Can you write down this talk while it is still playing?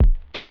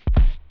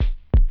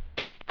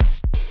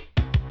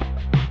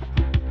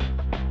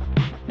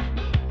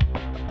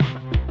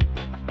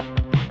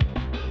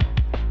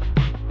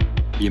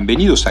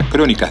Bienvenidos a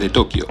Crónicas de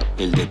Tokio,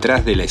 el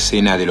detrás de la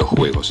escena de los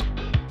juegos.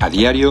 A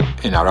diario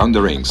en Around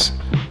the Rings.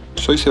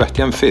 Soy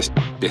Sebastián Fest,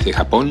 desde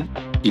Japón,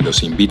 y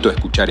los invito a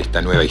escuchar esta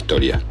nueva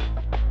historia.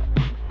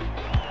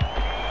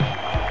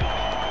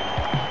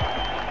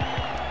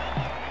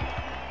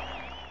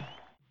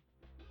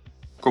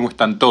 ¿Cómo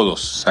están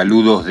todos?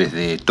 Saludos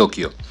desde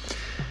Tokio.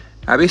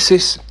 A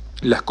veces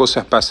las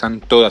cosas pasan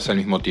todas al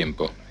mismo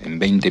tiempo. En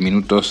 20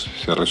 minutos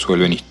se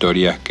resuelven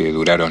historias que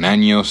duraron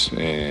años,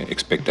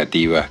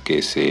 expectativas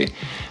que se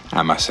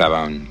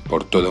amasaban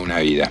por toda una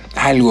vida.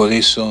 Algo de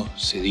eso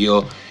se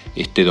dio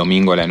este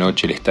domingo a la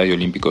noche en el Estadio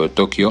Olímpico de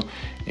Tokio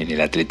en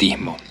el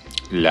atletismo.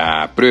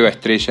 La prueba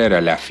estrella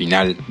era la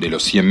final de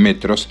los 100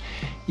 metros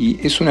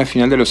y es una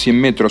final de los 100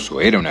 metros, o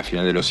era una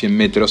final de los 100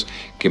 metros,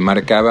 que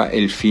marcaba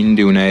el fin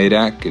de una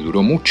era que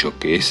duró mucho,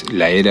 que es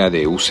la era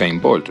de Usain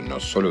Bolt. No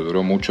solo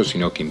duró mucho,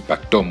 sino que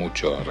impactó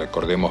mucho.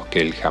 Recordemos que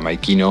el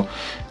jamaiquino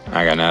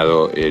ha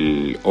ganado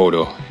el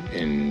oro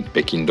en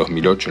Pekín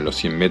 2008 en los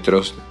 100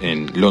 metros,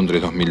 en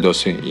Londres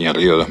 2012 y en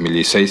Río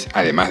 2016,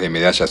 además de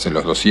medallas en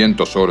los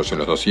 200, oros en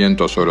los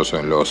 200, oros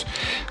en los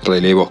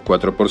relevos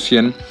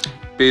 4x100,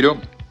 pero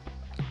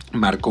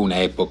marcó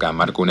una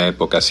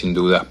época sin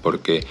dudas,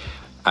 porque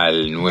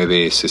al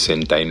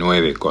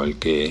 9.69 con el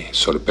que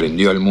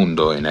sorprendió al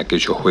mundo en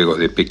aquellos Juegos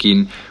de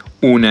Pekín,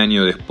 un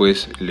año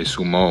después le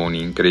sumó un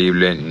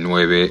increíble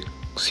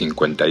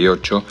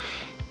 9.58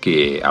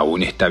 que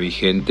aún está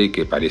vigente y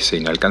que parece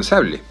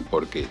inalcanzable,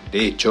 porque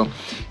de hecho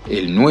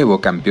el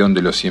nuevo campeón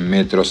de los 100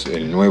 metros,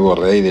 el nuevo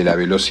rey de la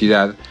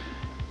velocidad,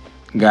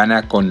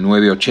 gana con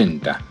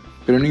 9.80.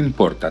 Pero no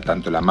importa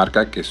tanto la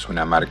marca, que es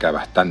una marca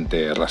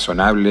bastante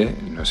razonable,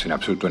 no es en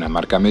absoluto una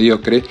marca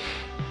mediocre.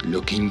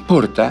 Lo que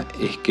importa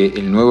es que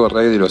el nuevo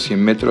rey de los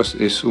 100 metros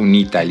es un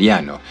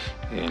italiano.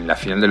 En la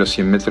final de los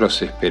 100 metros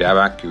se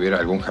esperaba que hubiera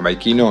algún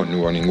jamaiquino, no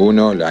hubo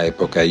ninguno. La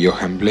época de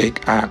Yohan Blake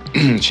ha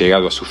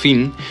llegado a su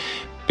fin,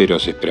 pero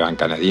se esperaban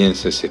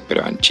canadienses, se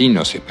esperaban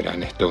chinos, se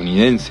esperaban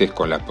estadounidenses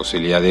con la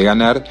posibilidad de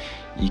ganar,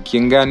 y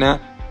quien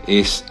gana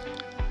es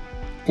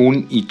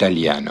un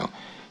italiano.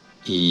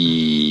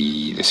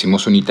 Y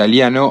decimos un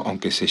italiano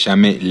aunque se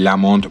llame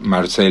Lamont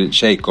Marcel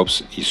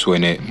Jacobs y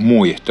suene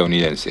muy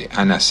estadounidense.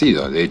 Ha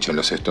nacido de hecho en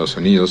los Estados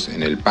Unidos,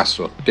 en El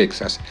Paso,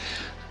 Texas,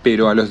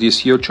 pero a los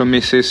 18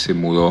 meses se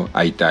mudó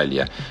a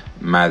Italia.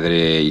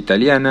 Madre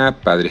italiana,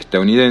 padre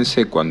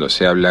estadounidense. Cuando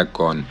se habla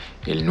con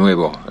el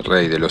nuevo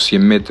rey de los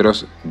 100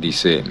 metros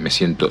dice: me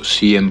siento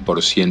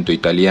 100%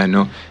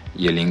 italiano,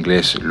 y el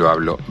inglés lo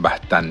hablo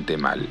bastante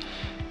mal.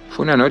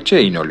 Fue una noche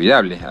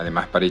inolvidable,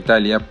 además para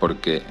Italia,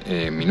 porque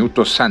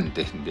minutos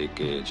antes de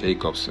que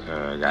Jacobs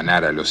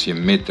ganara los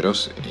 100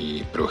 metros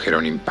y produjera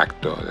un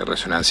impacto de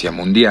resonancia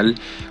mundial,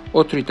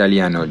 otro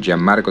italiano,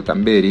 Gianmarco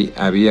Tamberi,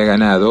 había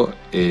ganado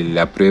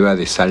la prueba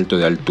de salto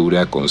de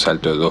altura con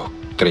salto de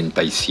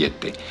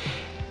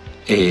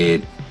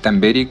 2.37.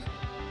 Tamberi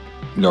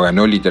lo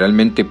ganó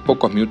literalmente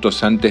pocos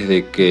minutos antes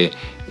de que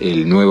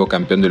el nuevo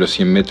campeón de los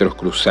 100 metros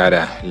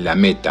cruzara la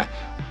meta.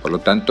 Por lo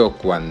tanto,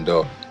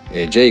 cuando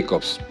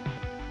Jacobs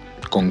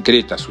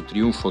concreta su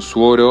triunfo,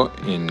 su oro,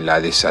 en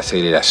la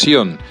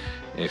desaceleración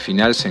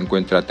final se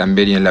encuentra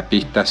Tamberi en la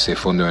pista, se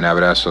funden un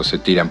abrazo, se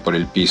tiran por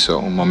el piso,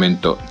 un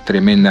momento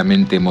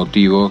tremendamente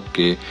emotivo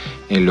que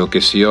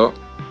enloqueció,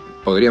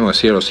 podríamos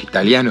decir, a los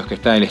italianos que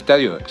estaban en el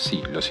estadio.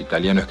 Sí, los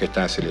italianos que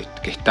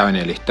estaban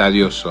en el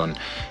estadio son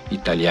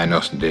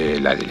italianos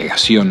de la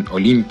delegación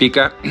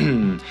olímpica,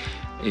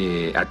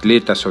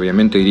 atletas,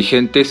 obviamente,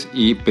 dirigentes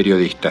y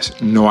periodistas.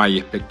 No hay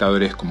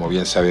espectadores, como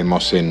bien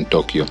sabemos, en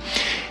Tokio.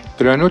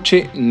 Pero la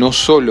noche no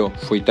solo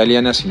fue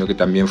italiana, sino que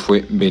también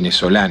fue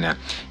venezolana.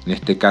 En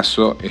este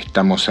caso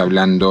estamos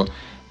hablando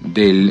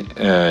del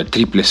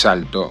triple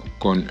salto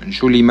con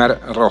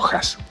Yulimar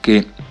Rojas,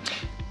 que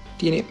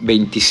tiene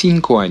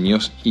 25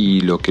 años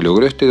y lo que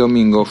logró este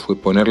domingo fue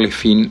ponerle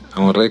fin a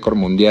un récord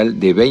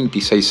mundial de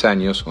 26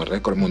 años, un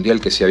récord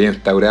mundial que se había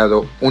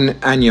instaurado un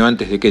año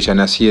antes de que ella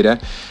naciera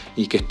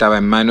y que estaba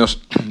en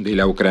manos de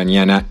la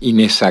ucraniana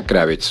Inesa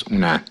Kravets,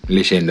 una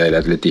leyenda del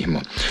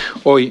atletismo.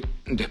 Hoy,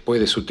 después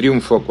de su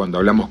triunfo, cuando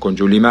hablamos con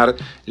Yulimar,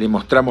 le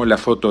mostramos la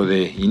foto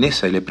de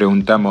Inesa y le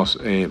preguntamos: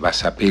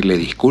 ¿vas a pedirle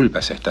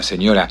disculpas a esta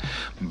señora?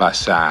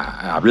 ¿Vas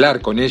a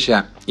hablar con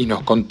ella? Y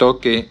nos contó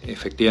que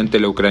efectivamente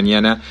la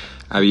ucraniana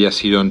había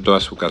sido en toda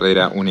su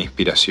carrera una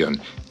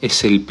inspiración.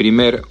 Es el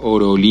primer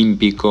oro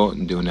olímpico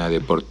de una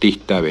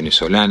deportista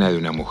venezolana, de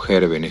una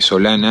mujer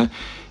venezolana,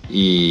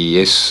 y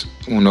es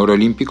un oro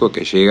olímpico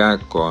que llega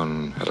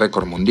con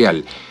récord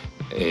mundial.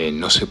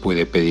 No se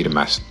puede pedir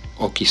más,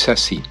 o quizás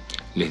sí.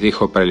 Les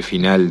dejo para el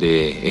final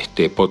de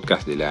este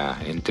podcast, de la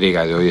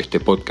entrega de hoy de este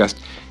podcast,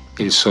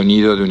 el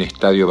sonido de un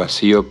estadio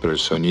vacío, pero el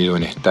sonido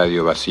de un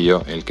estadio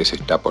vacío el que se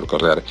está por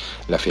correr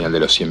la final de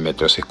los 100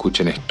 metros.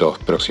 Escuchen estos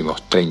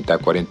próximos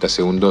 30-40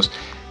 segundos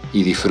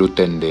y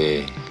disfruten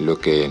de lo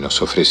que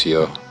nos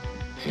ofreció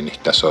en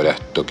estas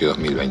horas Tokio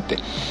 2020.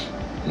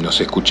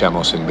 Nos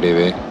escuchamos en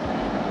breve.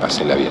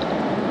 Pásenla bien.